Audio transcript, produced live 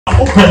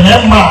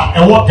Openema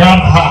and what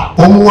Ghana ha,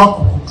 Omuwa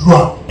Kudra,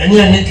 and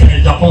Yannick and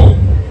Agyapong.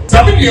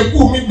 Somebody a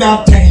boom in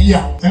that 10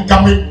 years and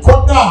come with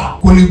Koda,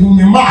 Korlebu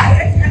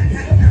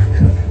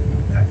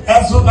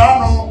and so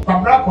now, a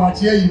black watch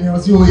here, you know,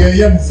 see,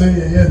 yes,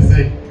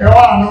 say,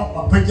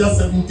 I pay just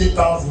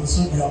 70,000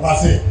 so you are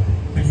say,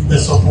 with the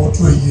support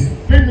to a year.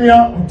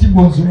 Premier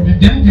Tibos, the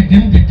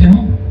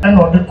dim, and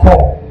on the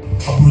call.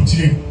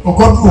 Abuchi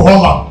Okodu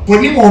Holland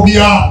when you will be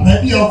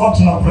maybe your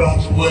cotton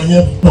branch when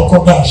you look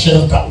up that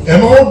shelter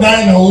and all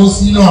dying I will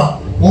see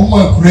no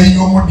one create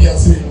your money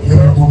say you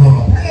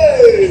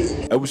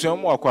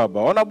Ebusiamu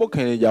akwaba ona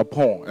bokan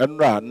Agyapong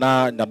enra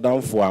na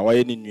nadamfo a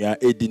waye ni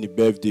nua edi ni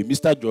birthday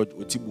Mr George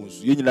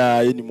Otibonsu ye nyina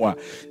ye ni mu a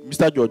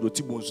Mr George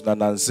Otibonsu na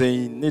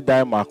nansen ni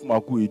dan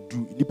makomako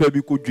edu nipa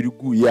bi ko dwiri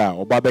gu ye a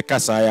oba be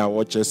kasa ya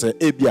wo chese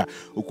ebia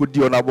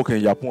okodi ona bokan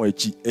Agyapong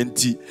achi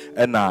enti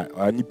na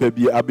nipa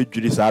bi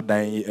abedwiri sa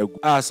dan egu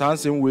a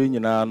sansen we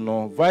nyina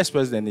no Vice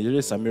President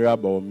Yere Samira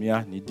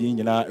Baomia ni din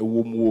nyina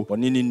ewo mu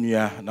oni ni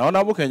nua na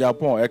ona bokan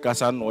Agyapong e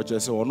kasa no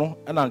chese ono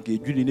na nka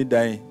edwiri ni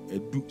dan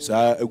edu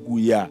sa egu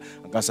ya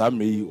nkasa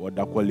mei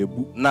oda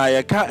Korlebu na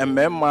yeka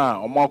emema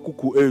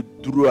omakuku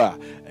eduru a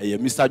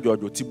Mr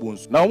George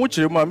Otibonsu na omo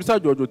kire mu Mr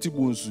George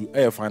Otibonsu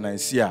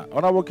financier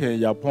ona bokan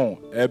Agyapong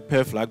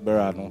pe flag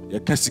bearer no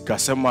yeka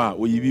sikasem a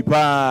oyibi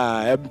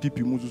pa MPP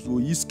mususu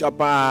oyiska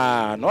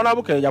pa na ona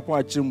bokan Agyapong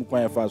a kire mu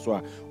kwan fa so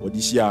a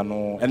odisia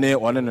no ene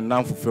one ne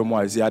nan fofemu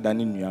azi ada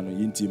ne nua no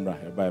yintimra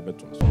e ba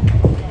beto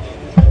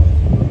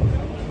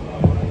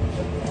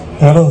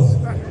hello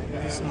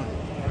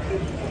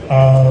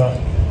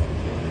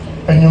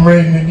and you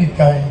ready to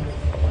die.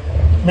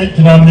 Make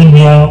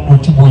Namia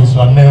Otibonsu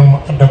and them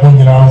at the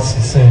Bonina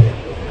say,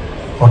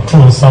 or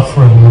true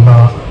suffering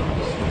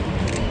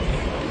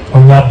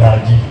on that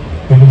daddy.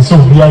 And so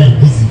we are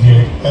busy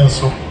here, and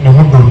so no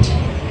one don't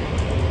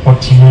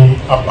what you may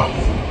about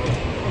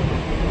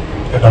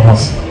the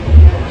Damas.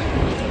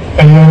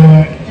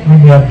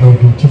 And we are going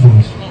to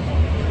Otibonsu.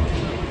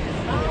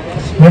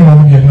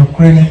 Remember, we are not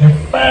creating the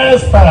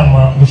first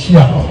time we see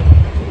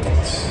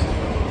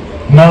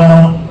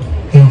now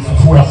in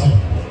Fufuasi,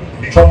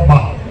 Chopba.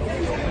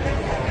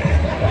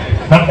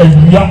 Now,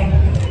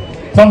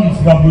 some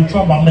of the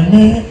Chopba,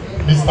 many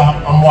Mr.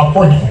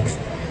 Amwakoni,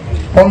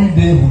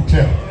 holiday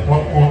hotel,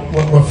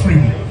 were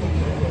free.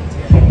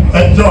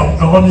 And John,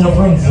 one of your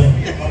friends,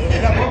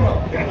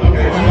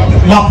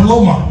 La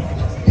Ploma,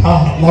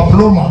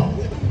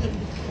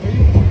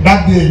 that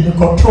day, you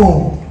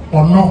control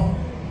or no,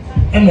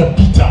 and a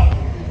Peter,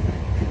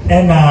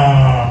 and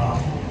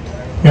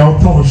your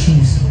pro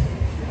shoes.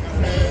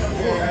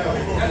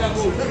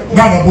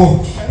 Ghana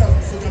boat.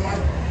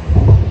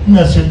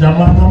 Monsieur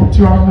Jamano,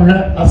 tu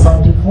as a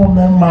different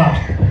member.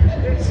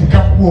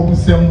 Sikapu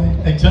Obusem,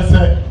 and just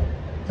said,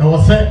 there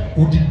was a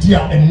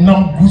Udidia and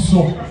Nam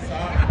Guso.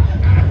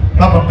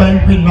 Papa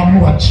Penguin Namu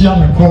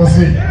Achiam and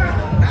Consi.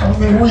 I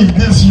said, who is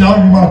this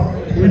young man?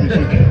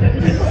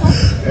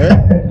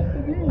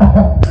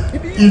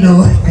 You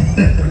know,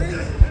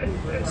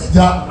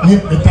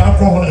 the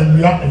alcohol and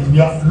we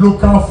are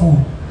local food.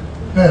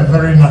 They're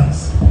very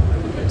nice.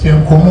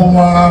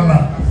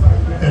 Tienkomoana.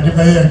 The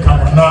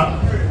Kamana.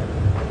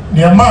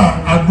 The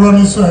man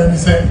agroni so and he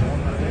said,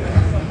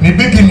 the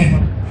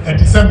beginning, at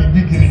the same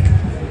beginning,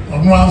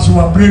 of ones who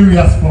are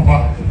previous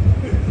papa.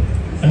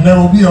 And there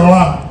will be a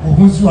lot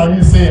who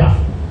are say,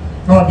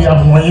 not the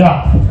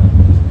Amoya.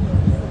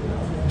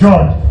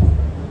 George,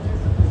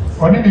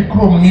 or maybe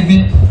Chrome,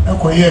 maybe a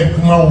coyer,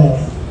 Kumawo,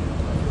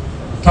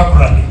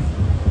 Takrani,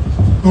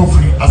 go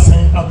free, I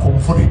say, a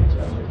comfort.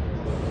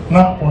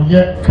 Now, or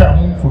yet,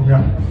 come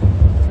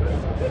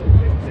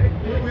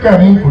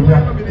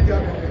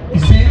you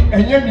see,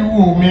 and yet you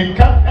will make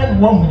up and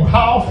one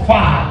how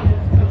far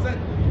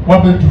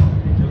what we do.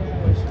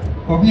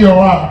 Obi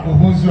owa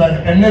ohunzu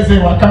and let's say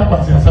what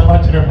campus and so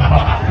much.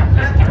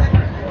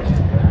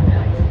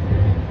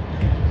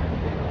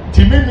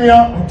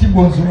 Timimia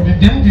Otibonsu the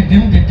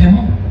dim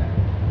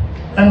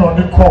and on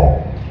the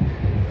call.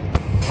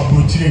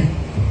 Abuchi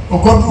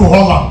Okodu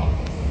Holland.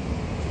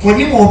 When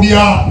you will be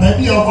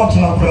maybe your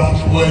cotton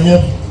branch when you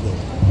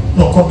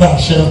look up that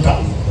shelter.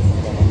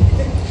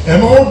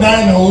 And all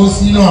dying I will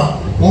see no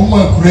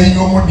one create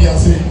your money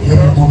say you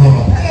no.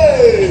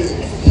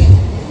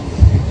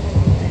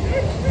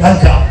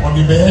 Like on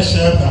the bear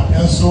shelter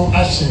and so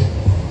ashe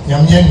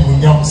yam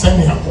send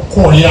me a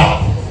call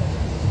ya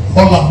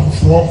all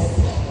before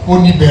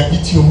only bear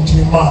it you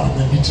man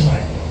the beach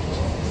tonight.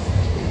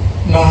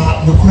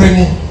 Now the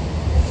Ukrainian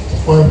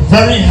for a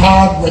very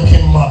hard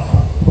working man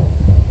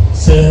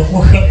say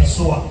what is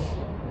so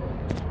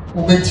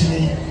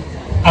ubetini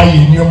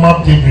aye new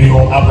map Gabriel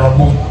or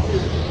Abraham.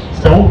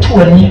 So to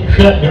any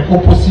the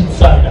opposite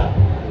side.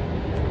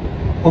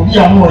 Obi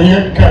anu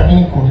oye ka ni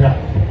nkonya.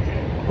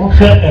 O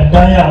hwe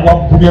edan a wa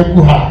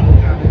buregu ha.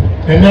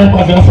 Enen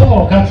kwase so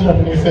no ka tire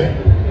me say.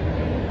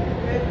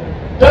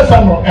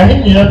 Tesa no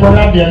ehin ye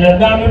gora de na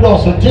dan no do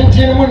so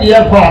tintin mu ne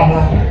ye kwa na.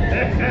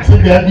 Se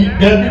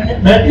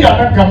maybe I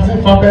can come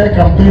see for the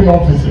campaign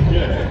office.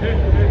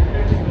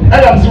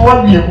 I am the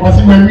one year was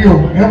in my real,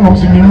 and I'm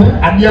saying,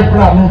 I dear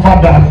brother,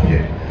 father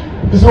here.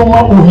 So,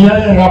 what will hear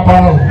a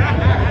rapper?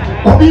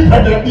 What if I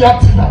had the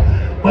accident?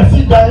 Was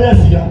he dying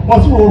here?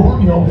 Was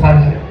who your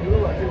family?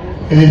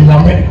 And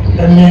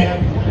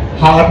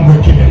hard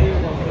working.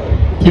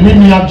 Give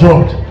me a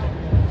job.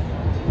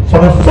 For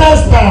the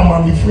first time,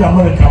 I'm free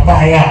America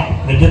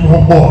buyer, they didn't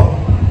go board.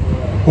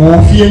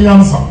 Afia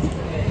Schwarzenegger.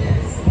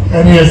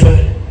 And he said,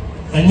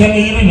 and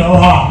you know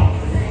how.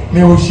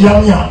 Me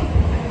Oceania,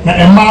 na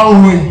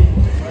Emmanuel.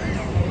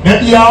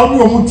 That you are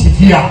no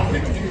Mutifia.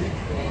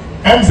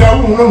 And say,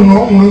 no,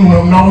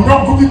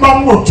 not to be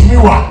bamboo to me.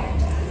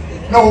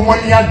 No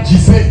one yet,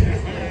 Gise.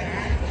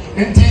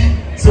 And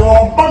so,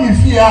 Pammy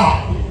Fia.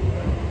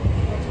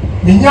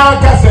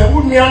 Minyaka said,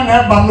 wouldn't you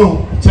never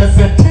know? Just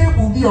a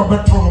table be your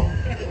better.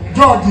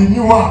 George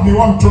knew what we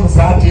want to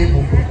say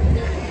table.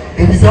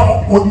 It is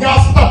on your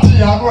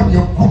study, I know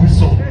your good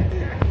so.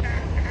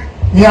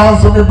 Me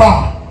answer me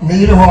back,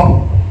 me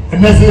home.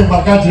 And they say,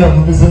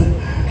 Magaja, they say,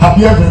 have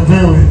you ever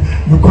very,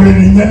 we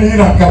couldn't in any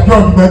Iraq,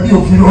 maybe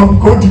if you don't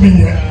go to me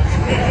here.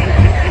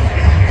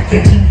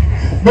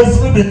 Let's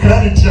make the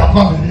credit to your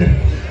family.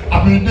 I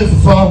mean, this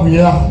is all we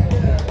are.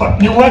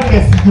 But you work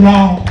as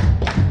now.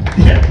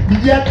 Yeah,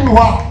 yet you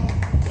are.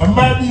 And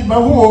maybe my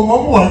home,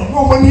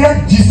 no one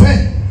yet, you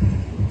say,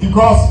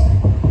 because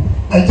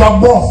a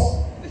job boss,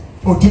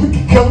 or to be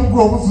careful,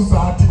 grow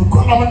society,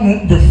 because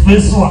I'm the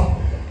first one.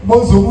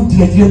 Most of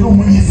the idea,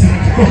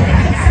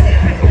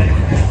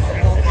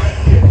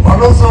 but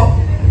also,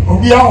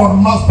 we are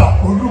on master,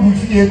 or do we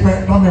fear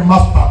not a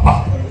master?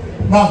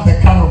 That's the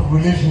kind of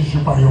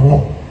relationship I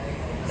want.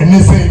 And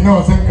they say,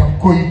 no, they can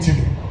go into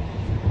it.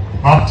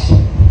 But,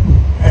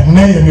 and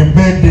then in a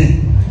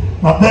birthday,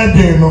 my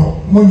birthday,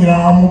 no, Munya,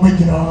 I'm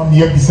making a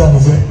year beside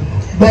say,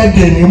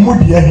 birthday, and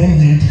Moody,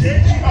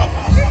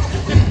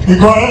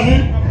 because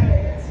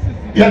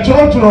your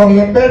children on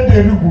your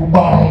birthday, you go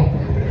bound.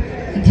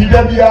 It is a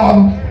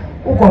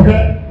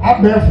okay, I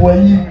bear for a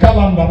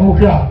calendar, no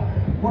here.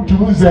 What to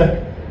lose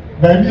it,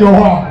 baby, you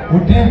are, who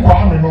didn't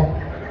come, you know,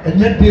 and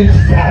yet they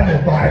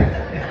started by.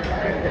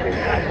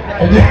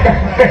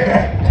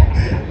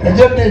 And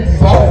yet they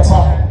decided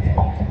by.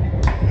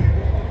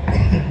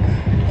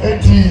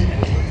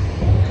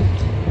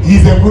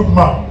 He's a good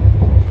man.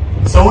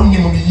 So, only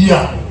in the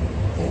year,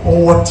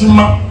 or what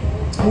Tima,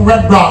 who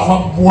read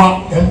one boy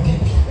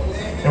MDP,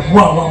 a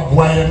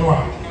boy and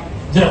one.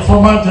 The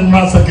former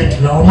General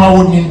Secretary, or my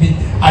own be,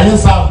 I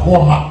just have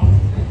Goma.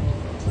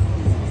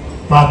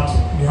 But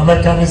the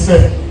American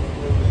said,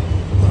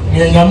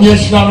 near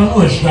Yamiashana,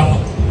 no Shana,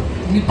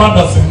 Nipa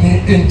doesn't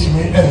need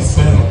intimate and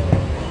sell.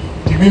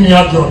 Give me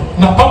a job.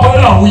 Now,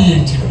 Papa, we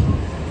intimate.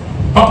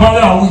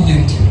 Papa, we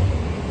intimate.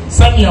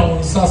 Sanya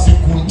was Sassy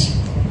Kunti.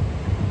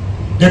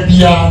 The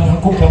Bia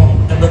and Coupon,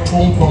 and the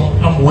Tonkom,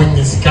 and when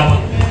is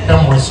coming,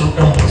 and was so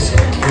empress.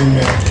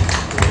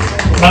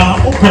 Now,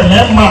 open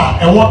Emma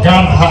and walk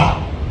down her.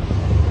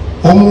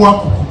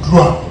 Homework could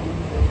draw,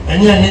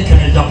 and you're making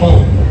a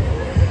Agyapong.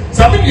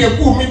 Somebody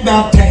who made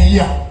that 10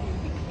 years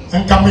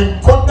and come in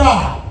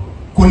Koda,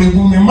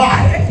 Korlebu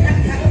Hospităl.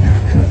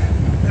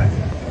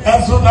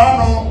 And so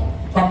now,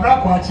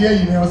 Pabra Quatia,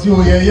 you know,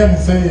 so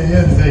say,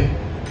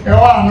 you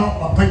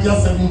are pay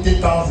just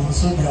 70,000,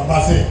 so you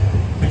are say,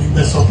 when you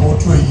best support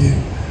to a year.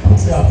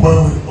 Say, I boy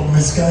of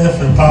Miss Kaya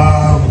for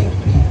power.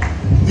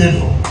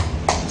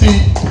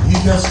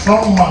 He's a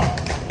strong man.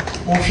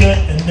 Okay,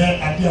 and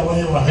then I did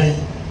away with him.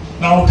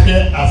 Now,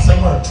 here, I sent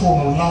her to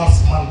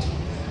last month.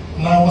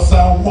 Now, was I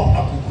walk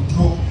up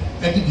Kukudu,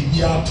 and the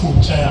BBR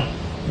 2 chair.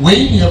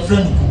 Wait, your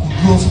friend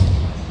Kukudu,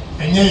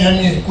 and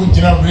you could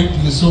generate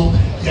you so,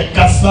 your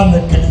cousin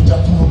and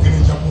Kenijapu,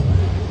 Kenijapu.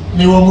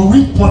 They were a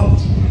weak point.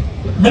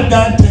 Make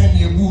that 10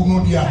 year boo,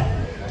 no dear.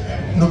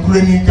 No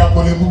granny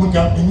Korlebu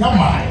Hospităl in your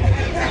mind.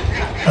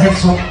 And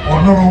so,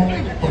 or no,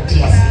 or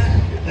tears.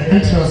 And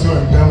it's also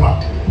a Burma.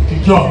 The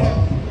job,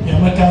 the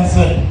American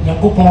said, the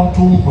coupon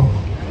to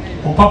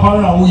or Papa,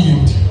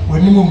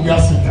 when you move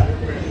Yassida.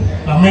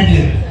 Now,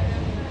 maybe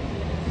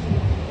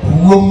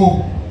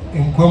Womo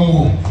in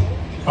Kwemo,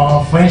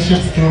 our friendship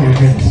still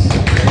remains.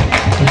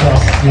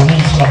 Because you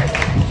need that.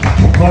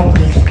 God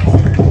bless you.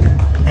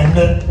 And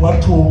then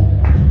what to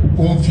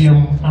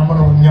film, I'm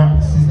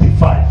on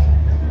 65.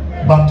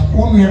 But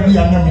only every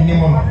other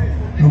minimum,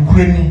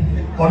 Ukraine,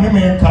 on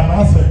American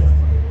answer,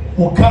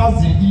 or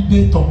cause the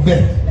date of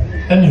death,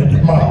 and you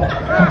demand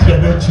until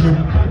the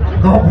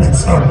God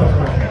bless you.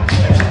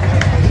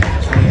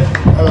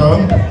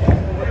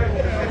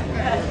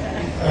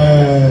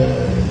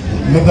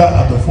 Mother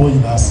at the 4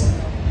 years.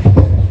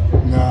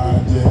 Now,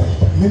 the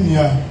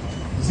linear,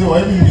 say,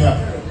 why linear?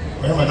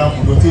 Why,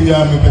 Madame, go to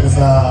your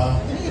Mepesa?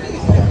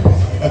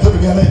 I told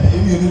you,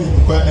 you need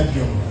to quite a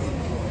dream.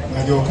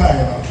 And your car,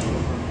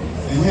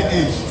 in your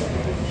age,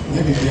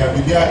 maybe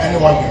they are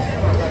anyone.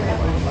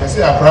 I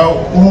say, a proud,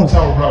 won't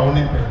have a proud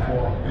only for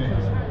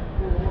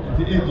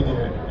the age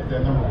is the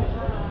number.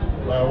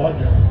 By what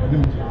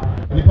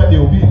they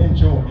will be in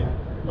show me.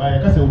 By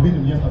a castle will be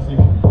in yesterday.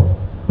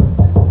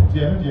 The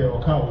end of your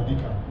account will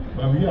become.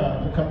 But we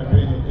are coming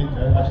in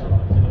international.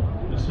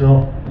 So,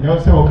 you know,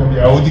 say, okay,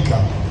 I would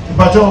come.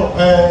 But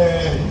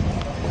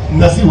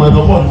Nasi, where the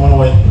board one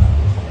way.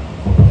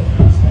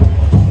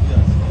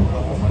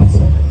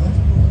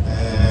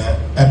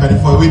 But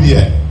for we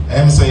dear,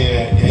 I'm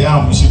saying,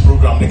 yeah, we should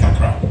program the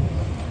Accra.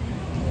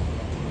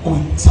 Oh,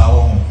 it's our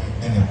own.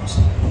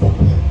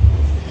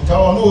 It's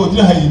our own.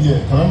 You know,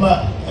 remember,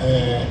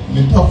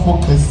 the top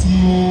focus.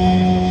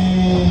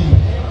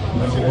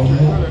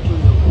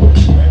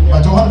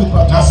 But you want to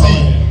Nasi.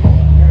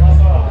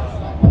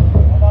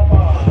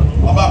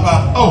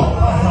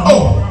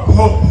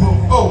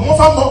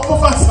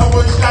 Mofa Sabo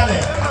Shane.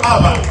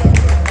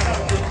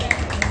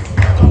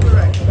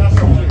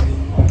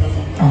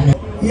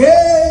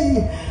 Yay,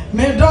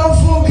 me don't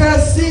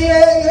focus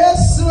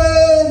yes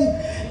way.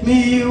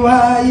 Me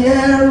wa ye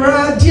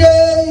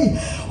radie.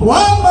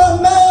 Wama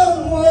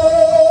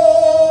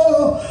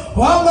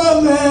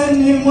man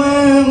ni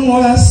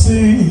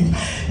mwasi.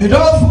 Me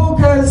don't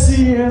focus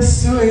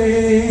yes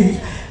way.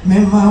 Me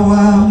ma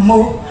mo.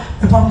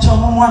 Me pam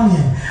chamo mwami.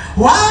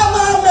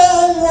 Wama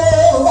man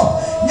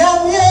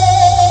nyamye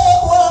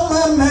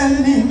wama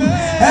mani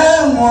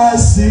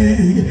mwasi.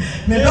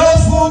 Me don't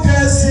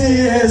focus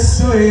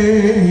yes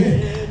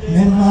way.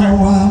 Me ma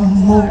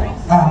mo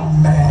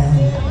amen.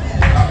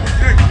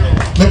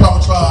 Me pam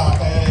chwa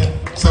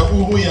se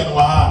uhu ye no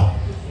ha.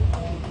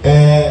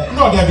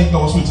 No dia bi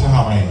no so tina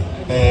ha mai.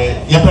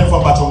 Ye pen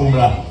for battle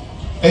mumra.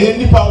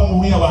 Nipa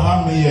uhu ye wa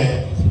ha me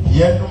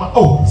ye no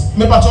oh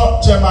me pato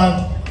chairman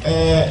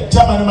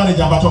chairman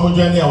manager bato mo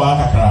join ya wa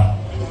kakra.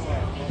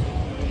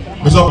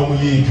 Mr.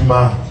 Muyi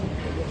Juma,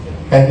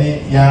 any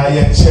ya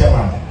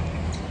chairman,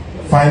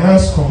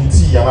 finance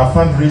committee, and a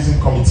fundraising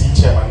committee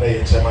chairman,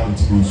 chairman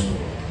it goes.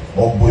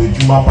 Or boy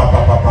Juma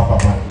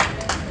papa.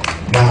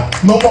 Now,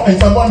 no more.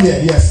 If I'm on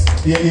there, yes,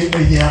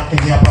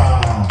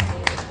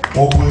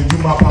 or boy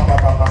Juma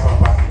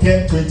papa.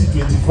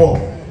 2024,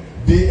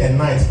 day and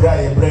night,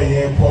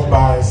 Bray, Pop,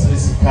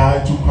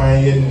 Sisika, 2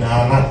 Pine,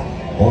 Nana,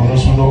 or no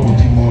sooner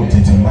Udimo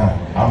Titima,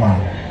 Ama.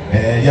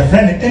 Your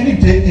friend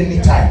any day, any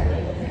time.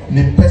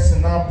 The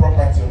personal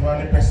property,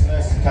 no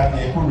personal security,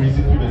 they could raise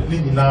it to the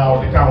living now,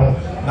 the count.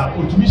 Now,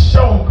 to be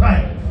shown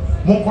crime,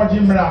 Monko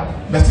Jimra,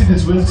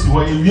 Mercedes Wills,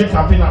 where you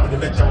campaign up the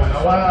lecture when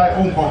our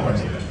own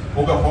company,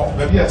 over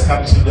maybe a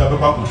Scottish, the other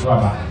Baku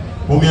drama,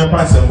 whom you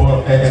pass and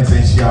more and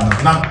say,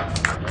 now,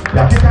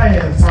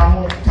 Yakika and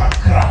Samo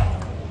Kakra,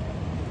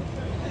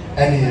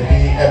 and he be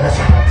ever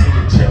supporting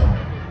the chairman.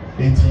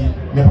 80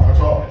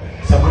 Mepato,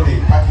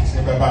 somebody package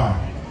never bar.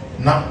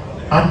 Now,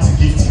 anti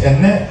gift,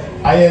 and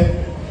then I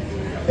am.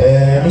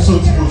 Mr.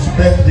 Tibo's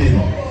birthday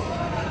no.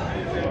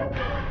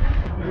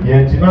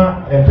 Ye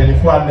tina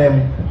empelifo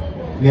name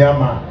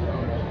Liama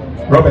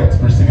Robert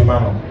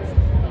Brisigimano.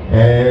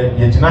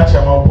 Ye tina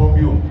chama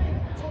opobio.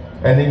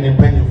 Ene ni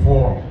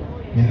penifo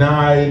ni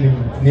na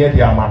near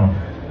the amano.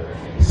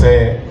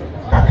 Say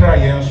Accra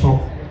yenso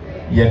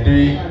ye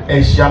de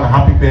ehia na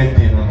happy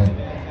birthday no.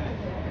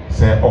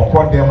 Say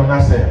okọ dem na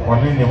say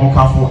oni ne ho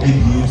kafo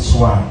edi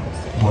so a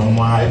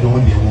wonwa edo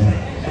de wo.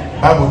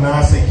 I will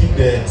now say keep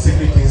the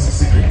secret things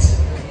secret.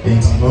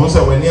 And you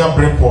say when you are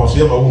break for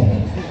so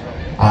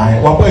I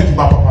want to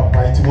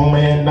papa into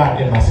moment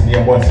that in as the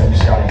boys and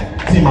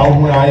team out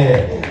who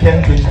I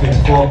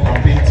 2024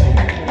 campaign team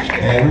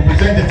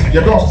representative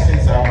your boss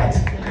since I'm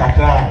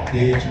Accra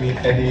me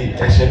Eddie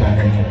Eshen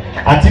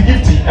and to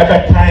give to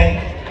every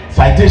kind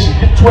citation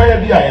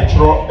 12 year a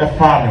draw a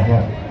farm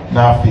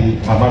now the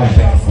amount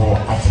for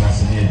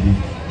attendance in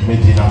the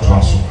meeting and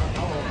transfer.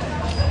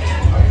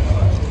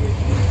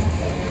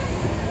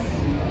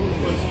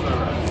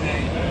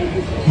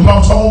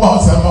 Not so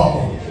about some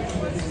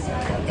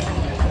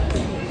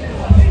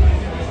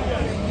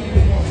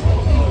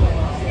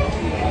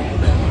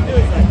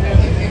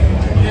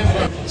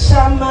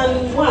Chairman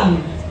 1,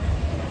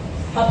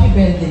 happy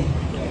birthday.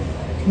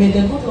 May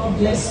the good Lord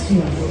bless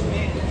you.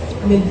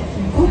 May the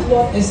good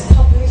Lord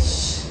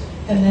establish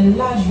and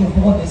enlarge your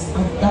borders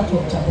as that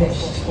of jαbs.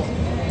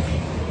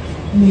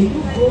 May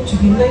you grow to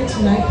be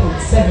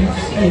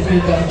 99.7 a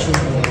great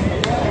grandchildren.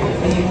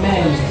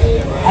 Amen.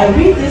 I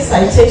read this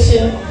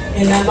citation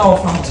in honor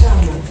of our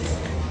chairman,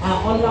 our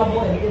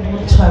honorable and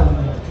able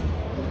chairman.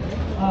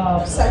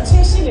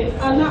 Citation in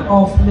honor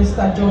of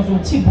Mr. Kojo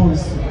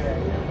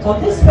Antwi.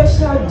 On this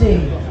special day,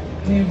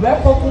 we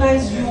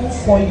recognize you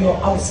for your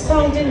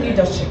outstanding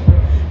leadership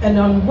and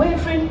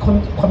unwavering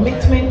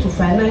commitment to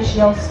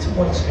financial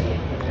stewardship.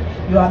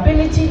 Your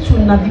ability to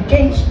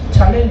navigate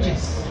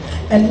challenges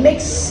and make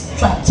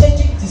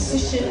strategic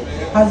decisions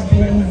has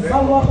been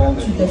invaluable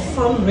to the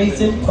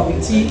fundraising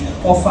committee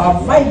of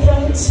our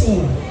vibrant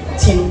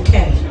Team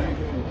Ken.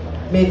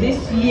 May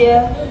this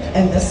year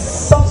and the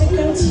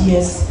subsequent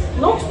years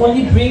not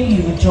only bring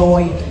you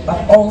joy,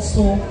 but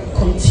also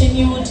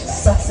continued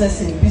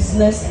success in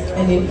business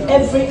and in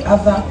every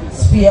other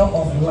sphere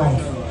of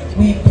life.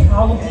 We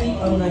proudly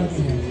honor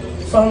you.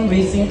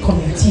 Fundraising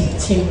Committee,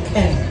 Team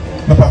Ken.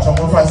 It's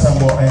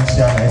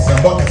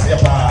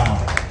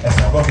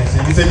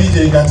a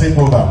DJ, you can take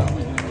over.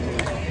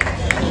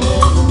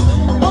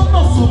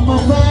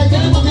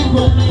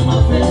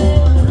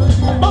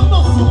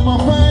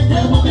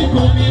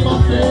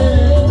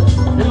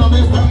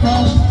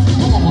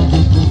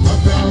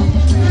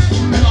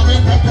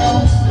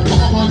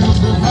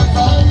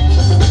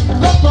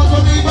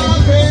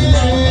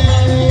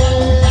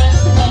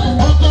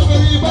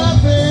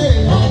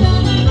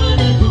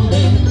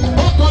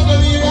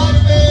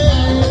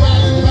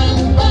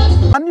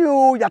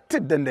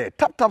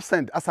 Tap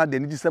send asa de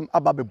nijisem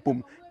ababe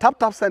boom.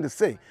 Tap send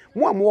say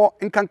mo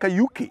nkanka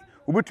UK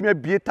ubetumi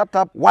bie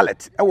tap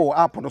wallet ewo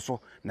app no so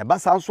na ba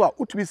sa so a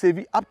utumi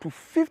save up to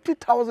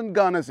 50,000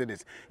 Ghana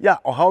cedis. Ya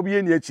ohaw bi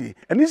eni achi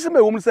eni sem e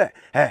wo mu say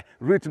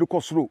rate no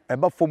kosoro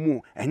eba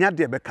fomu enya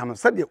de be ka no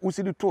se de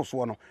usidi to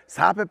so no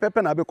sa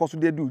pepepe na be koso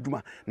de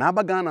uduma na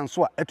aba Ghana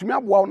so a etumi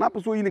aboa na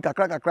peso yi ni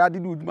kakra de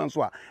uduma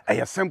so a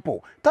eye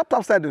simple.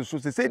 Tap send so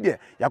se de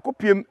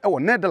yakopiem ewo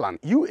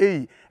Netherlands,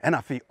 UAE and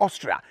Afia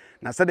Austria.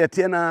 Na said that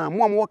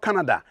mo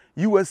Canada,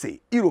 USA,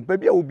 Europe,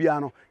 baby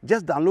obiano,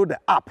 just download the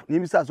app.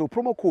 Nimisa so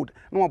promo code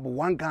no about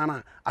 1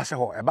 Ghana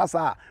asho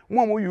ebasa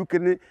mo UK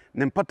ne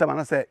mpata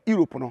mana say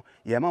Europe no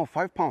ye ma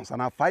 £5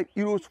 and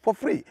 €5 for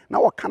free.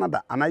 Now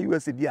Canada and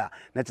USA dia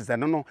na say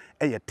no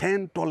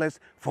 $10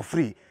 for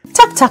free.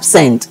 Tap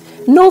send.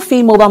 No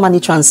fee mobile money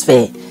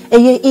transfer.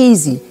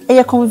 Easy,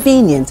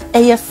 convenient,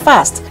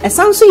 fast. And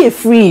sounds so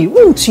free.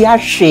 Won't you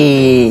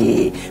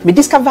share? Me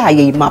discover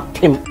ye map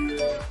him.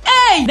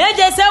 Hey, they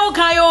just say,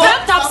 okay,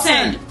 tap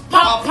send.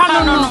 Pop,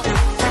 no.